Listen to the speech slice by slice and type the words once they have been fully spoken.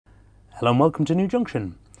Hello and welcome to New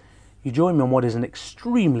Junction. You join me on what is an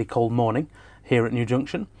extremely cold morning here at New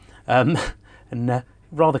Junction.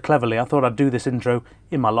 Rather cleverly, I thought I'd do this intro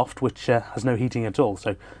in my loft, which has no heating at all,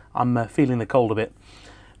 so I'm feeling the cold a bit.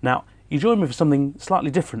 Now, you join me for something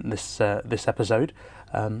slightly different this episode,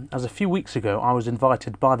 as a few weeks ago I was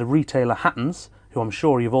invited by the retailer Hattons, who I'm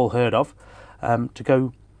sure you've all heard of, to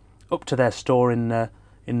go up to their store in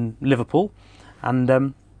Liverpool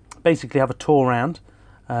and basically have a tour around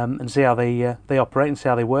and see how they operate and see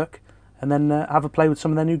how they work, and then have a play with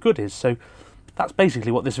some of their new goodies. So that's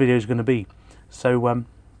basically what this video is going to be. So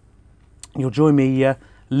you'll join me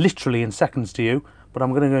literally in seconds to you, but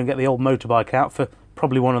I'm going to go and get the old motorbike out for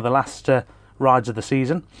probably one of the last rides of the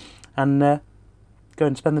season, and go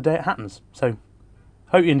and spend the day at Hattons. So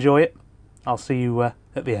hope you enjoy it. I'll see you at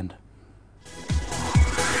the end.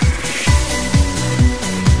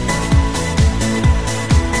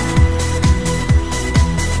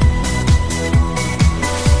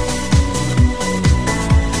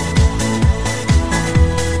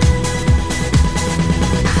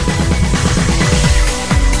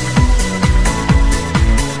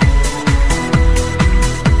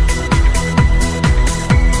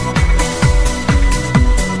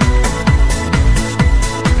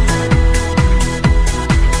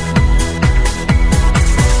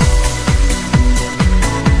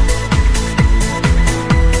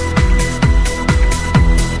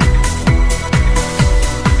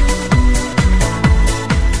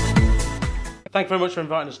 Thank you very much for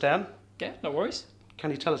inviting us down. Yeah, no worries. Can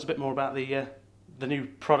you tell us a bit more about the new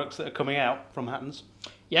products that are coming out from Hattons?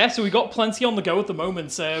 Yeah, so we've got plenty on the go at the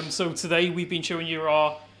moment. So today we've been showing you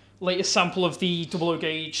our latest sample of the 00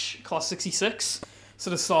 gauge Class 66. So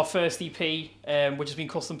this is our first EP, which has been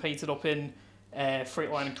custom painted up in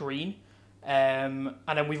Freightliner green. And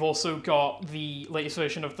then we've also got the latest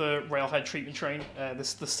version of the Railhead treatment train.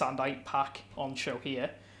 This is the Sandite pack on show here.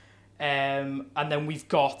 And then we've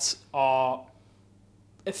got our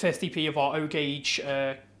first EP of our O gauge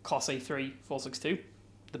Class A3 462.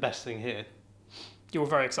 The best thing here. You were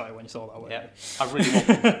very excited when you saw that one. Yeah, I really want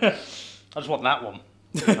one. I just want that one,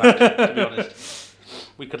 in fact, to be honest.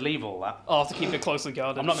 We could leave all that. I'll have to keep it closely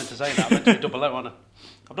guarded. I'm not meant to say that, I'm meant to be double out, aren't I?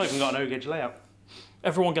 I've not even got an O gauge layout.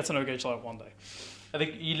 Everyone gets an O gauge layout one day. I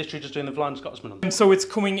think you're literally just doing the Flying Scotsman on them. So it's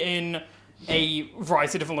coming in a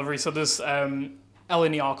variety of different liveries. So there's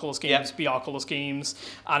LNER colour schemes, BR colour schemes,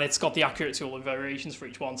 and it's got the accurate tooling variations for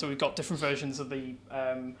each one. So we've got different versions of the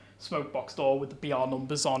smoke box door with the BR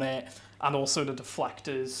numbers on it, and also the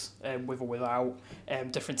deflectors with or without,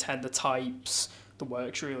 different tender types, the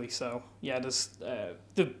works really. So yeah, there's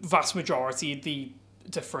the vast majority of the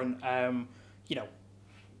different,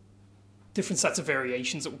 different sets of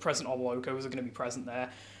variations that were present on the logos are going to be present there.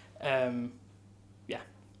 Yeah.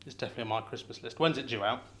 It's definitely on my Christmas list. When's it due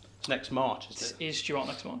out? It's next March, isn't it? It is due out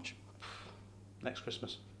next March. Next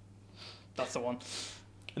Christmas. That's the one.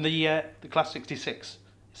 And the Class 66,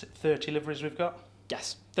 is it 30 liveries we've got?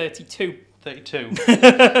 Yes, 32. 32.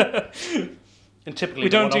 And typically we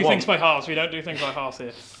don't do things by halves. We don't do things by halves here.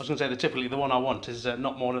 I was going to say that typically the one I want is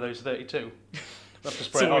not more of those 32. We have to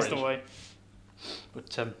spray It's always orange. the way.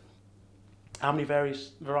 But how many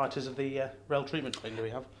varieties of the rail treatment train do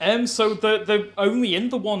we have? So they're only in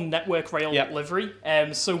the one network rail livery.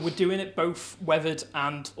 So we're doing it both weathered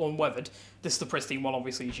and unweathered. This is the pristine one,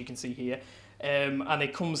 obviously, as you can see here. And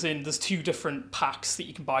it comes in, there's two different packs that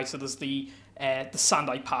you can buy. So there's the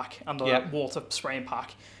Sandite pack and the water spraying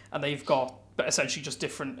pack. And they've got essentially just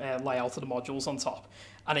different layout of the modules on top.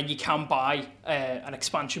 And then you can buy an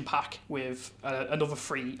expansion pack with another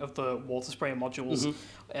 3 of the water spraying modules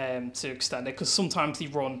to extend it, because sometimes they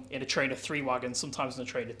run in a train of 3 wagons, sometimes in a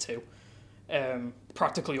train of 2.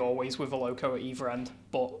 Practically always with a loco at either end,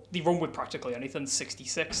 but they run with practically anything: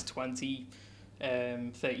 66, 20,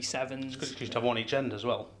 37s. It's good because you have one each end as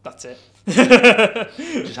well. That's it. Which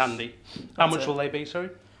is handy. How much will they be,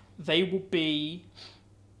 sorry? They will be...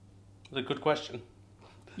 That's a good question.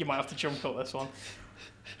 You might have to jump cut this one.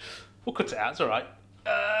 We'll cut it out, it's alright.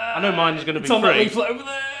 I know mine is going to be free. It's on the leaflet over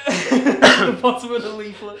there. The bottom of the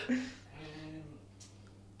leaflet.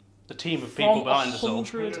 The team of people behind us all.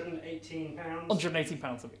 £118.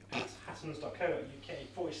 £118. That's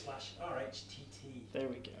hattons.co.uk/RHTT. There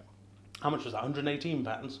we go. How much was that?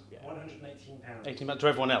 £118? Yeah. £118. £18 to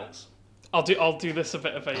everyone else. I'll do this a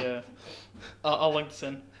bit of a. I'll link this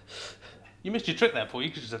in. You missed your trick there, Paul. You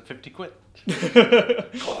could just have 50 quid.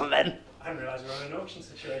 Go on then. I didn't realise we were on an auction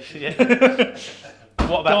situation. Yeah.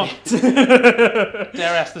 What about dare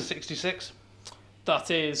I ask the 66?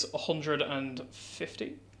 That is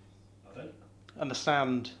 150. And the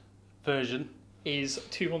sound version is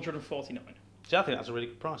 249. See, I think that's a really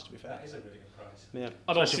good price, to be fair. That is a really good price. Yeah,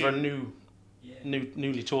 I'd especially for a Yeah.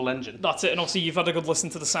 newly tall engine. That's it, and obviously you've had a good listen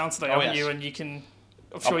to the sound today, haven't you? And you can,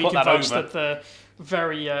 I'm sure you put can that vouch over. that they're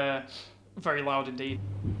very, very loud indeed.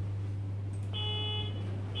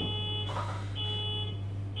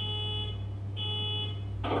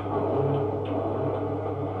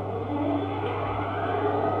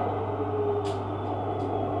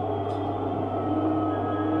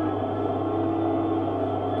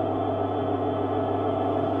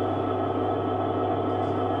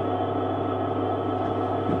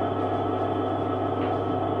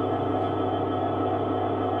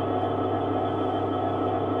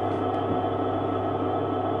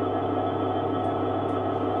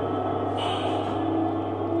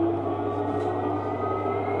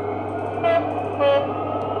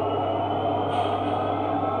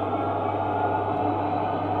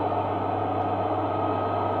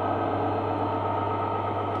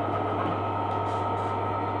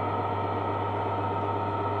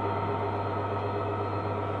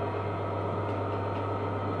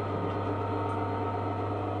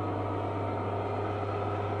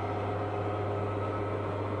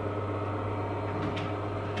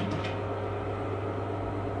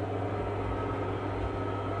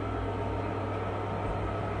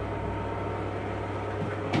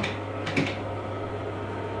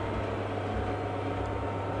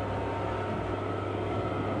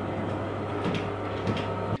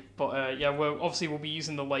 Yeah, we'll be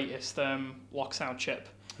using the latest lock sound chip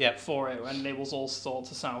for it, and enables all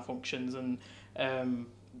sorts of sound functions and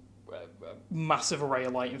massive array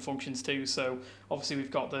of lighting functions too. So obviously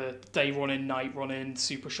we've got the day running, night running,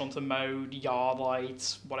 super shunter mode, yard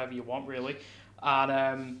lights, whatever you want really.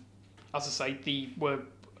 And as I say, we're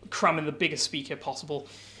cramming the biggest speaker possible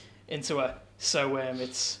into it, so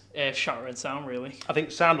it's earth-shattering sound really. I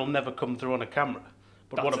think sound will never come through on a camera,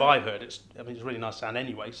 but what have I heard? It's really nice sound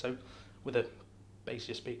anyway. So with a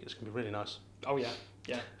bassier speaker, it's gonna be really nice. Oh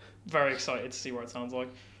yeah, very excited to see what it sounds like.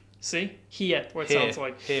 Hear what it sounds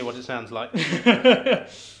like. Hear what it sounds like.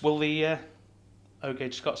 Will the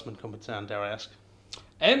O-Gauge Scotsman come with sound, dare I ask?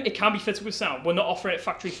 It can be fitted with sound. We're not offering it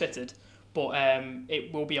factory fitted, but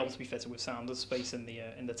it will be able to be fitted with sound. There's space in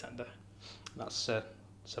the tender. That's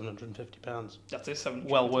 £750. That is £750.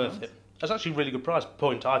 Well worth it. That's actually a really good price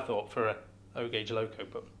point, I thought, for a O-Gauge Loco,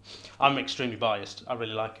 but I'm extremely biased. I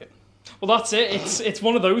really like it. Well, that's it. It's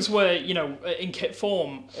one of those where, you know, in kit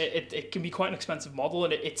form, it can be quite an expensive model,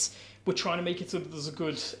 and we're trying to make it so that there's a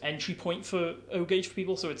good entry point for O-Gauge for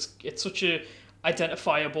people. So it's such a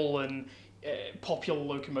identifiable and popular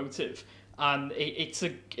locomotive, and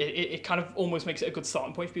it kind of almost makes it a good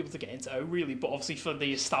starting point for people to get into O, really. But obviously for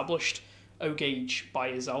the established O-Gauge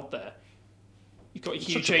buyers out there, you've got a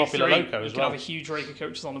huge A3, you can have a huge rake of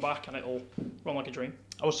coaches on the back, and it'll run like a dream.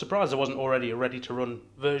 I was surprised there wasn't already a ready-to-run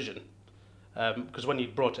version, because when you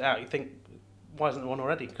brought it out, you think, why isn't there one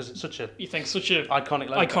already? Because it's such a iconic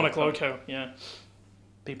loco. Iconic loco, yeah.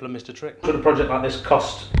 People have missed a trick. Should a project like this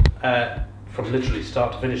cost, from literally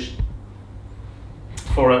start to finish,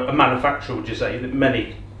 for a manufacturer, would you say, that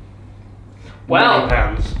many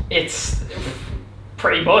pounds? It's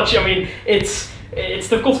pretty much. I mean, it's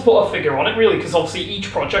difficult to put a figure on it really, because obviously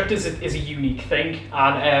each project is a unique thing,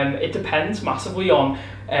 and it depends massively on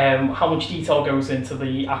how much detail goes into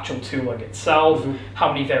the actual tooling itself,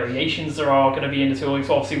 how many variations there are going to be in the tooling.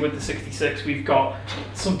 So obviously with the 66 we've got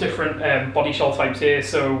some different body shell types here,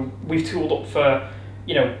 so we've tooled up for,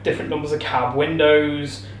 you know, different numbers of cab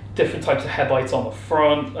windows, different types of headlights on the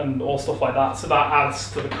front, and all stuff like that, so that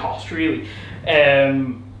adds to the cost really.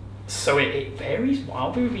 So it varies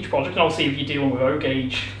wildly with each project, and obviously if you're dealing with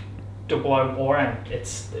O-Gauge, double O or M, it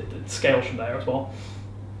scales from there as well.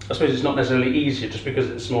 I suppose it's not necessarily easier just because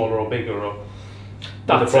it's smaller or bigger or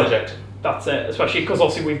the project. That's it, especially because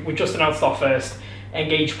obviously we've just announced our first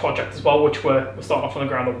Engage project as well, which we're starting off on the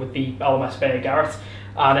ground up with the LMS Bayer Garrett,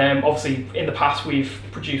 and obviously in the past we've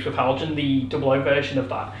produced with Halgen the double O version of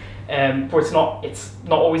that, but it's not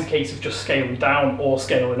always a case of just scaling down or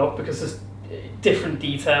scaling up, because there's different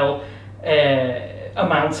detail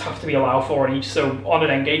amounts have to be allowed for in each. So on an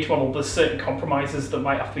Engage model, there's certain compromises that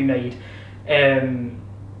might have to be made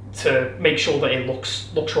to make sure that it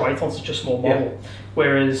looks right on such a small model.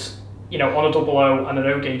 Whereas, you know, on a double O and an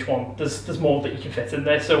O-Gauge one, there's more that you can fit in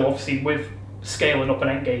there. So obviously with scaling up an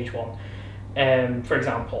Engage one, for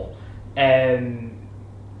example,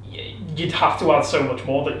 you'd have to add so much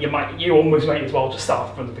more that you almost might as well just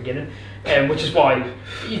start from the beginning, which is why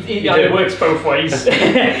it works both ways.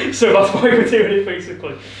 So that's why we're doing it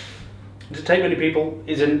basically. Does it take many people?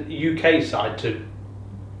 Is a UK side to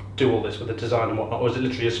do all this with the design and whatnot, or is it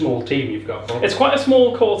literally a small team you've got? It's quite a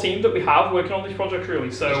small core team that we have working on these projects,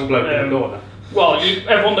 really. So, just a bloke in the corner. Well,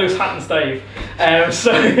 everyone knows Hattons Dave,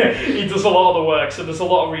 so he does a lot of the work. So there's a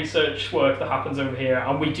lot of research work that happens over here,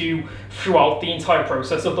 and we do throughout the entire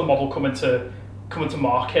process of the model coming to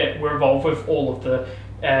market. We're involved with all of the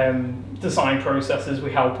design processes.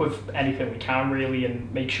 We help with anything we can, really, and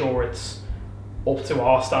make sure it's up to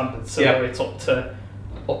our standards, so it's up to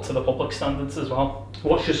the public standards as well.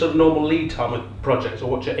 What's your sort of normal lead time with projects, or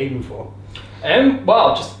what you're aiming for?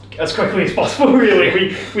 Well, just as quickly as possible,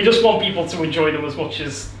 really. We just want people to enjoy them as much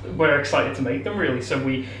as we're excited to make them, really. So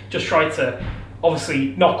we just try to,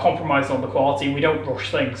 obviously, not compromise on the quality. We don't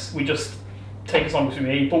rush things. We just take as long as we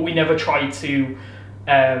need, but we never try to,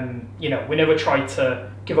 we never try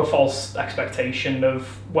to give a false expectation of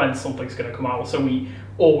when something's going to come out. So we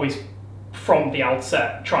always, from the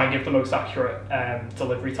outset, try and give the most accurate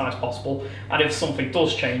delivery times possible. And if something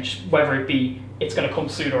does change, whether it be it's going to come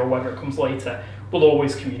sooner or whether it comes later, we'll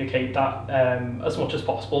always communicate that as much as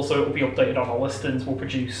possible. So it will be updated on our listings. We'll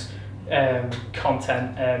produce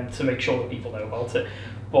content to make sure that people know about it.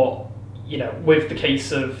 But with the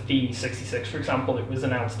case of the 66, for example, it was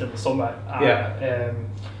announced in the summer.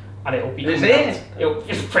 And it'll be coming out.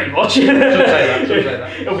 It's pretty much.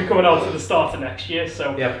 It'll be coming out at the start of next year.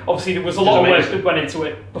 So obviously there was a lot of work that went into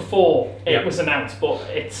it before it was announced. But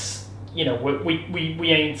it's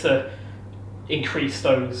we aim to increase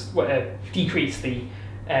decrease the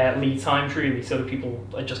lead times, really, so that people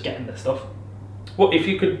are just getting this stuff. Well, if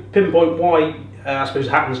you could pinpoint why I suppose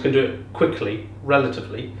Hattons can do it quickly,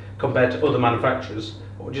 relatively, compared to other manufacturers,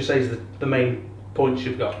 what would you say is the main points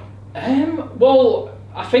you've got? Well,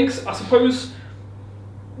 I suppose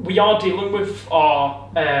we are dealing with our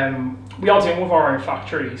own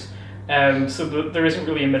factories, so there isn't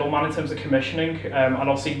really a middleman in terms of commissioning, and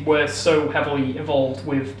obviously we're so heavily involved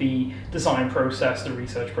with the design process, the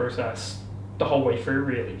research process, the whole way through,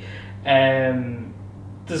 really.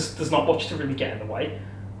 There's not much to really get in the way.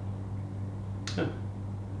 Oh,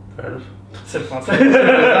 fair enough. Simple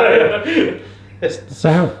answer.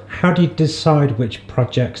 So how do you decide which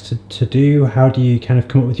projects to do? How do you kind of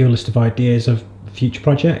come up with your list of ideas of future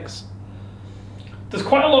projects? There's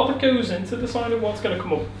quite a lot that goes into deciding what's going to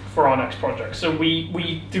come up for our next project. So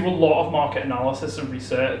we do a lot of market analysis and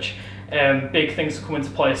research. Big things that come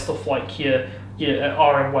into play are stuff like your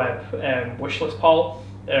RM Web wishlist poll,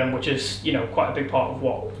 which is quite a big part of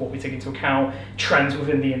what we take into account. Trends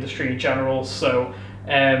within the industry in general. So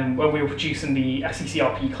when we were producing the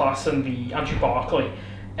SECRP class and the Andrew Barclay,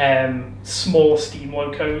 small steam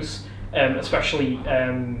locos, especially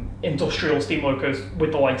industrial steam locos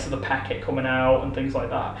with the likes of the Packet coming out and things like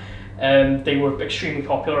that, they were extremely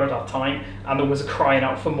popular at that time, and there was a crying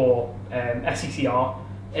out for more SECR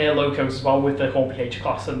locos as well, with the Hornby H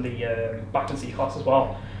class and the Bacton C class as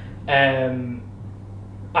well, and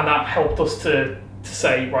that helped us to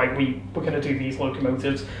say, right, we're going to do these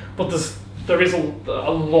locomotives, but there is a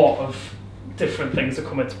lot of different things that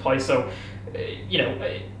come into play. So,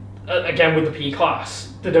 again, with the P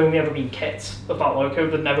class, there'd only ever been kits of that loco.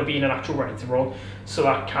 There'd never been an actual ready to run. So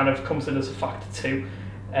that kind of comes in as a factor too.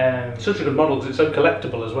 Such a good model because it's so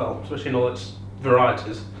collectible as well, especially in all its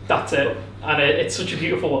varieties. That's it, and it's such a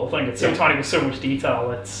beautiful little thing. It's so tiny with so much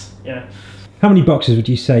detail. It's How many boxes would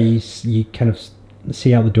you say you kind of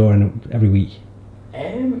see out the door every week?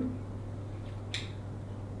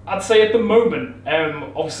 I'd say at the moment,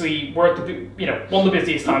 obviously we're at one of the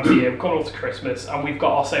busiest times of the year. We're coming up to Christmas, and we've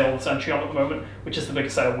got our sale of the century on at the moment, which is the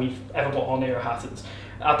biggest sale we've ever put on here at Hattons.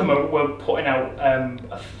 At the moment, we're putting out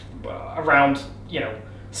around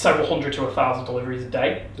several hundred to 1,000 deliveries a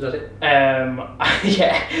day. Is that it?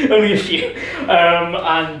 Yeah, only a few,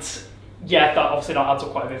 and that obviously that adds up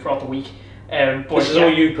quite a bit throughout the week. But this is all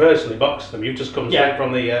you personally box them. You've just come straight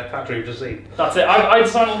from the factory you've just seen. That's it. I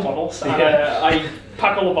design all the models, and I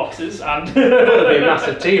pack all the boxes, and there'll be a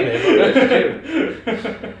massive team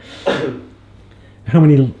here. How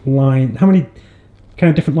many kind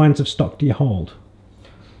of different lines of stock do you hold?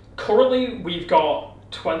 Currently, we've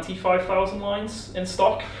got 25,000 lines in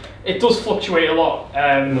stock. It does fluctuate a lot.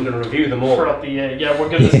 We're going to review them all throughout the year. Yeah, we're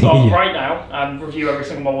going to start right now and review every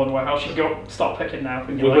single model in the warehouse. You can start picking now.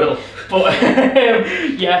 We will. But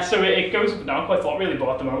so it goes up and down quite a lot, really. But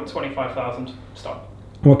at the moment, 25,000 stock.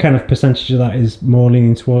 What kind of percentage of that is more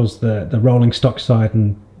leaning towards the rolling stock side,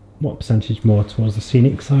 and what percentage more towards the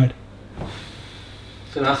scenic side?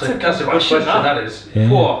 So that's a good question. That is.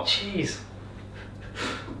 Yeah. Whoa. Jeez.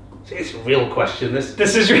 It's a real question.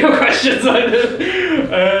 This is real questions.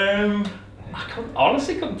 I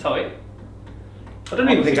honestly couldn't tell you. I don't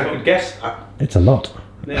even think I could guess that. It's a lot.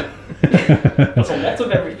 Yeah. That's a lot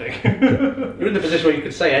of everything. You're in the position where you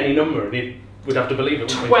could say any number and you would have to believe it,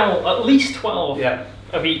 wouldn't we? 12, at least 12 Yeah.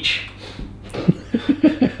 of each.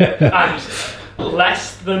 And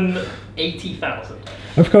less than 80,000.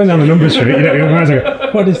 I'm going down the numbers for it. You know, you might as well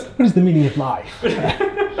go, what is the meaning of life? We'll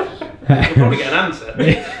probably get an answer.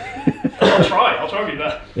 I'll try and be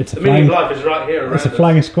there. It's a The meaning flying, of life is right here around it's a us.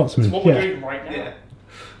 flying Scotsman. It's what we're Yeah. doing right now. Yeah.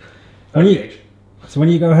 When you- Okay. So when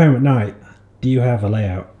you go home at night, do you have a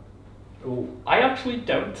layout? Ooh. I actually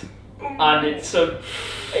don't. And it's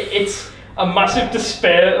a massive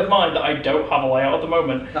despair of mine that I don't have a layout at the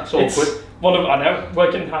moment. That's It's awkward. one of, I know,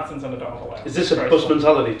 working in Hattons and I don't have a layout. Is this a Very busman's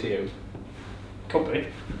holiday to you? Could be.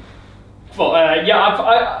 But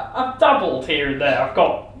yeah, I've dabbled here and there. I've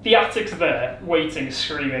got the attic's there, waiting,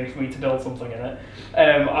 screaming for me to build something in it.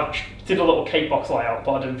 I did a little cake box layout,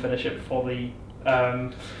 but I didn't finish it before the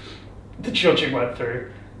judging went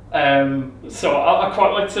through. So I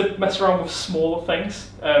quite like to mess around with smaller things,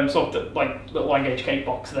 sort of like little Langage cake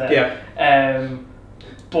box there. Yeah.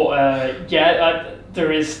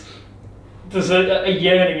 There's a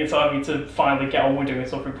yearning inside me to finally get on with doing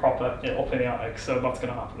something proper up in the attic, so that's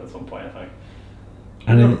going to happen at some point, I think.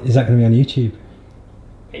 And then, is that going to be on YouTube?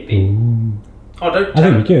 Maybe. Ooh. Oh, don't I tell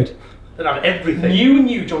think we me. could. They'll have everything.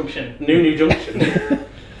 New Junction. New Junction.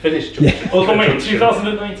 Finished Junction. Other Coming Junction.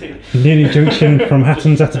 2019. New Junction from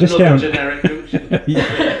Hattons at a Another discount. generic Junction.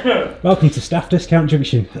 Yeah. Welcome to Staff Discount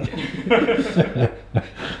Junction.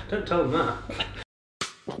 Don't tell them that.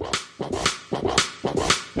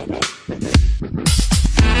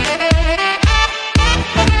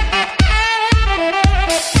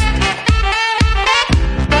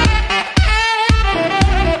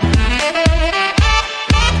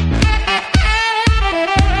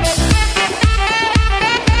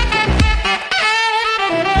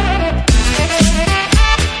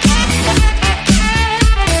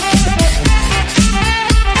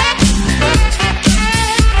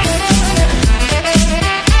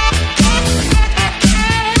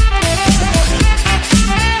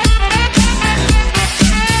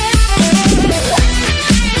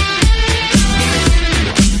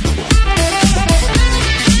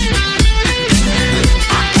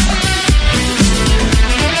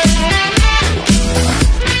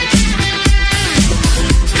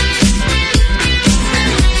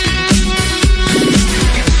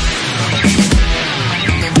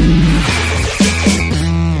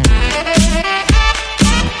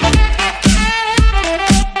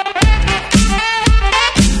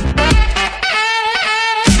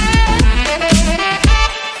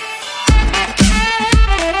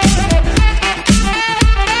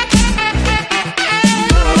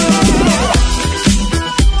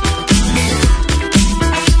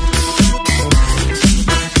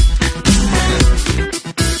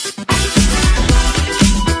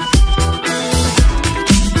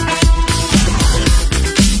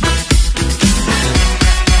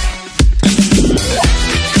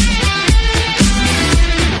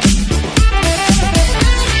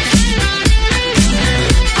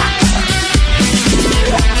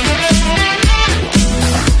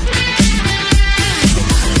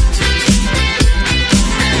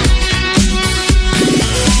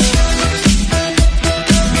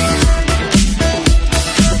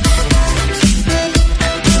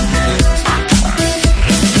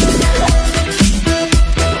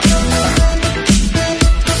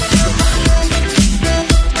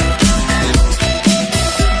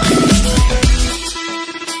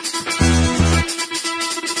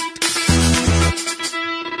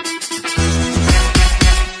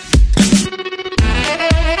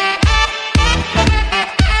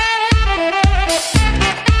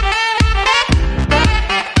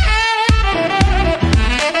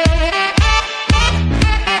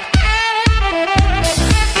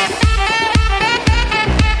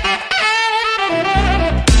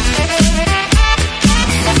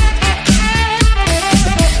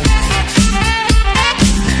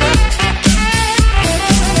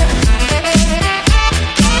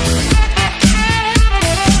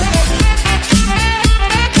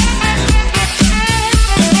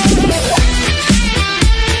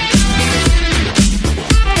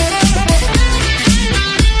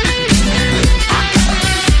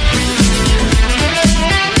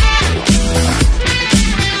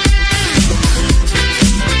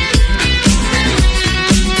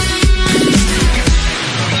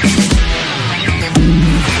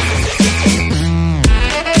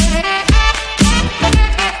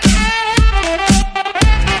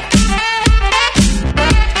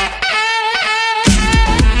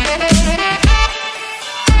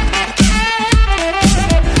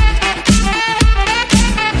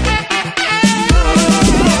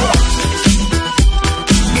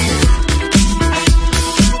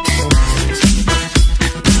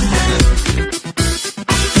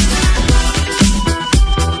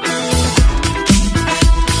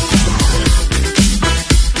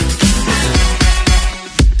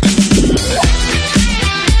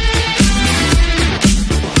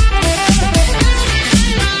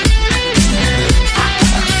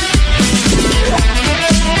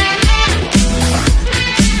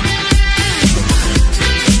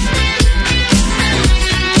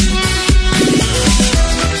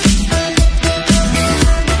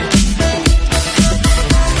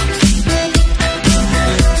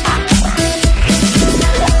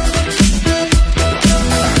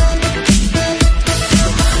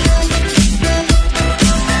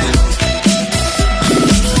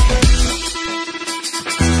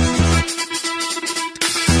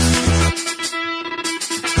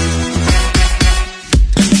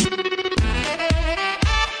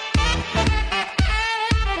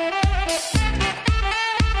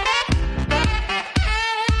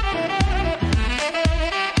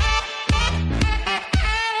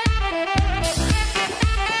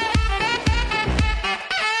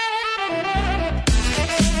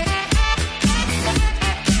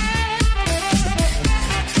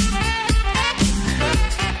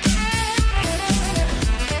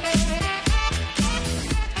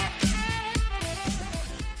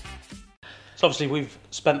 So obviously we've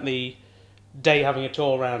spent the day having a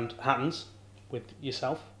tour around Hattons with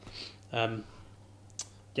yourself, and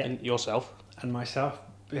yourself. And myself,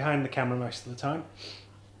 behind the camera most of the time.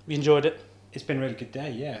 You enjoyed it? It's been a really good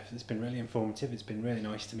day, yeah. It's been really informative. It's been really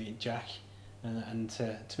nice to meet Jack and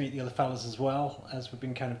to meet the other fellas as well, as we've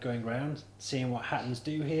been kind of going around, seeing what Hattons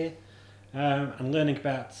do here, and learning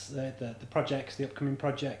about the projects, the upcoming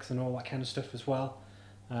projects and all that kind of stuff as well.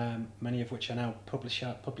 Many of which are now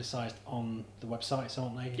publicised on the websites,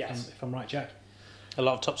 aren't they? Yes. If I'm right, Jack? A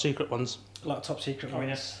lot of top secret ones. A lot of top secret ones.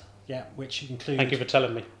 Yes. Yeah, which include... Thank you for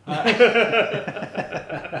telling me.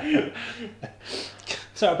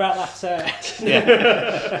 So about that...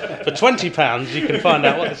 Yeah. For £20 you can find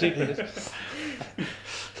out what the secret is.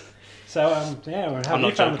 So, how have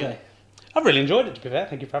you found the day? I've really enjoyed it, to be fair.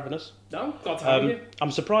 Thank you for having us. No, glad to have you.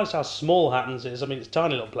 I'm surprised how small Hattons is. I mean, it's a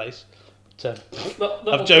tiny little place. But,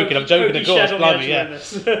 I'm joking, of course. Blimey, yeah.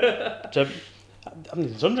 But, I mean,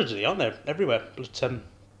 there's hundreds of you, aren't there? Everywhere. But,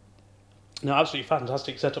 no, absolutely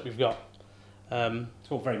fantastic setup you've got. It's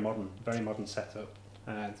all very modern setup.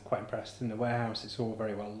 It's quite impressed. In the warehouse, it's all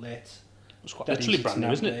very well lit. It's quite literally brand new,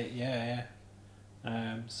 isn't it? Yeah.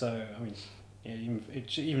 So, I mean,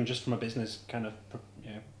 even just from a business kind of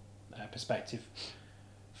perspective,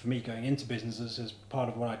 for me going into businesses as part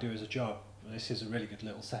of what I do as a job, this is a really good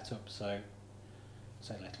little setup. So,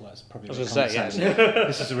 say little, that's probably. I was going to say, yes.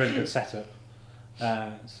 This is a really good setup.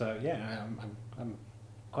 So yeah, I'm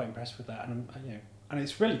quite impressed with that, and and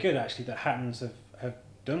it's really good actually that Hattons have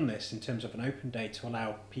done this in terms of an open day to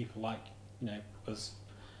allow people like us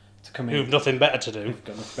to come in. Who've nothing better to do. Who've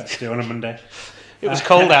got nothing better to do on a Monday. It was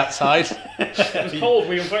cold outside. It was cold.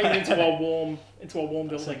 We invited you into our warm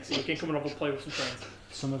building, so you can come and have a play with some friends.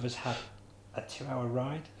 Some of us had a 2-hour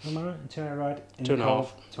ride. Am I right? A 2-hour ride in Two the and a cold.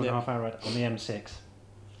 half. 2.5 hour ride on the M6.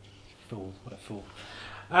 Fool! What a fool.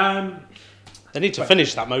 They need to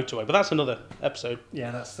finish that motorway, but that's another episode.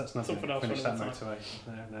 Yeah, that's nothing. Something else Finish that for another motorway.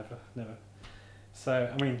 No, never.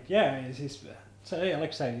 So I mean, yeah, so yeah, like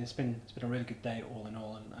I say, it's been a really good day all in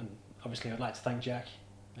all, and obviously I'd like to thank Jack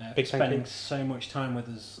for spending so much time with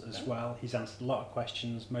us as well. He's answered a lot of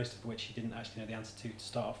questions, most of which he didn't actually know the answer to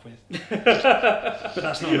start off with. But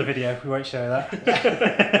that's not on the video. We won't show that.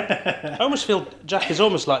 I almost feel Jack is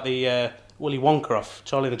almost like the Willy Wonka off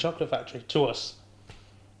Charlie and the Chocolate Factory to us.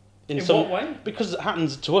 In what way? Because it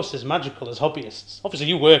happens to us as magical as hobbyists. Obviously,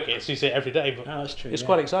 you work it, so you see it every day. But that's true. It's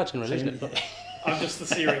quite exciting, really, isn't it? But, I'm just the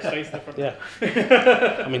serious face in the front.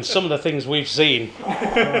 Yeah. I mean, some of the things we've seen.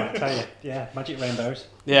 I tell you, yeah, magic rainbows.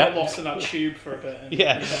 Yeah. I got lost in that tube for a bit. And,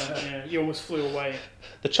 yeah. You almost flew away.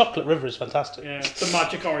 The chocolate river is fantastic. Yeah. The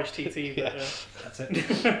magic orange TT. Yeah. That's it.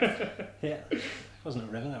 Yeah. It wasn't a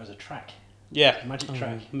river, that was a track. Yeah. A magic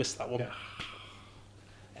track. Missed that one. Yeah.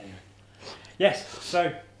 Anyway. Yes,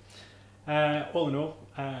 so all in all,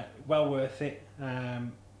 well worth it.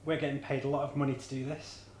 We're getting paid a lot of money to do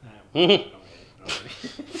this.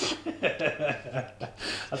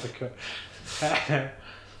 That's a cut.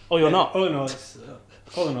 Oh, you're not? All in all, it's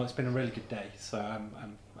been a really good day. So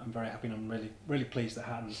I'm very happy, and I'm really pleased that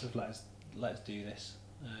Hattons have let us do this.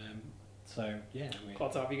 So yeah,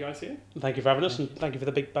 glad to have you guys here. Thank you for having us, and thank you for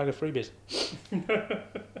the big bag of freebies.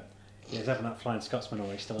 Yeah, he's having that Flying Scotsman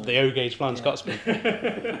always still. The O-gauge Flying Scotsman.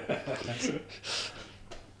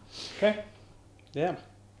 Okay. Yeah.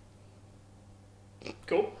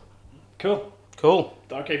 Cool.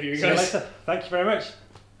 Okay for you See you guys. later. Thank you very much.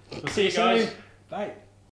 We'll see you guys. soon. Bye.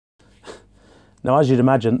 Now, as you'd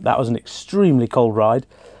imagine, that was an extremely cold ride.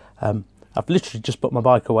 I've literally just put my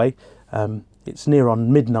bike away. It's near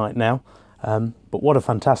on midnight now, but what a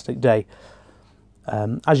fantastic day.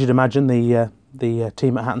 As you'd imagine, the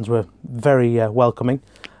team at Hattons were very welcoming.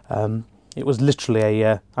 It was literally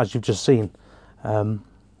as you've just seen,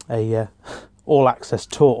 a all-access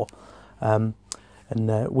tour. And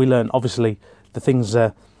we learned, obviously, the things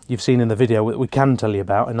you've seen in the video that we can tell you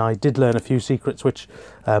about, and I did learn a few secrets which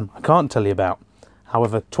I can't tell you about.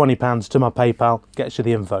 However, £20 to my PayPal gets you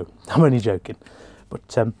the info. I'm only joking.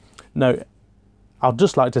 But no, I'd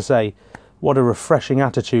just like to say what a refreshing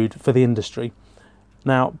attitude for the industry.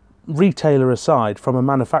 Now, retailer aside, from a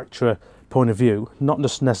manufacturer point of view, not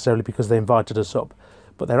just necessarily because they invited us up,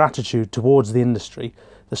 but their attitude towards the industry,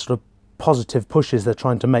 the sort of positive pushes they're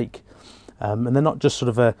trying to make. And they're not just sort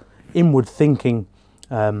of a inward thinking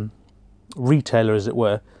retailer, as it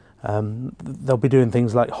were. They'll be doing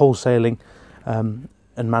things like wholesaling and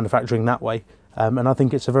manufacturing that way. And I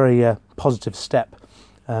think it's a very positive step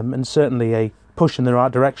and certainly a push in the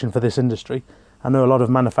right direction for this industry. I know a lot of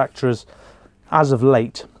manufacturers, as of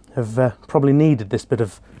late, have probably needed this bit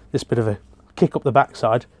of a kick up the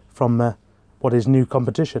backside from what is new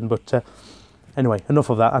competition. But Anyway, enough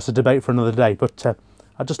of that. That's a debate for another day. But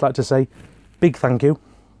I'd just like to say big thank you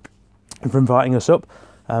for inviting us up.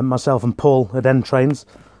 Myself and Paul at End Trains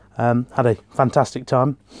had a fantastic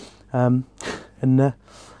time. And I'd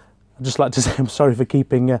just like to say I'm sorry for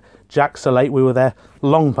keeping Jack so late. We were there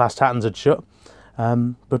long past Hattons had shut.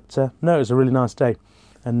 But no, it was a really nice day.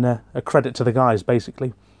 And a credit to the guys,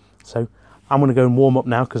 basically. So I'm going to go and warm up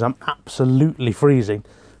now because I'm absolutely freezing.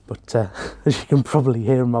 But as you can probably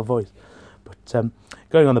hear in my voice. But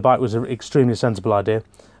going on the bike was an extremely sensible idea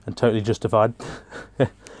and totally justified.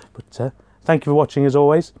 But thank you for watching as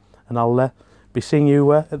always. And I'll be seeing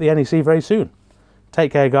you at the NEC very soon.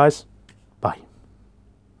 Take care, guys.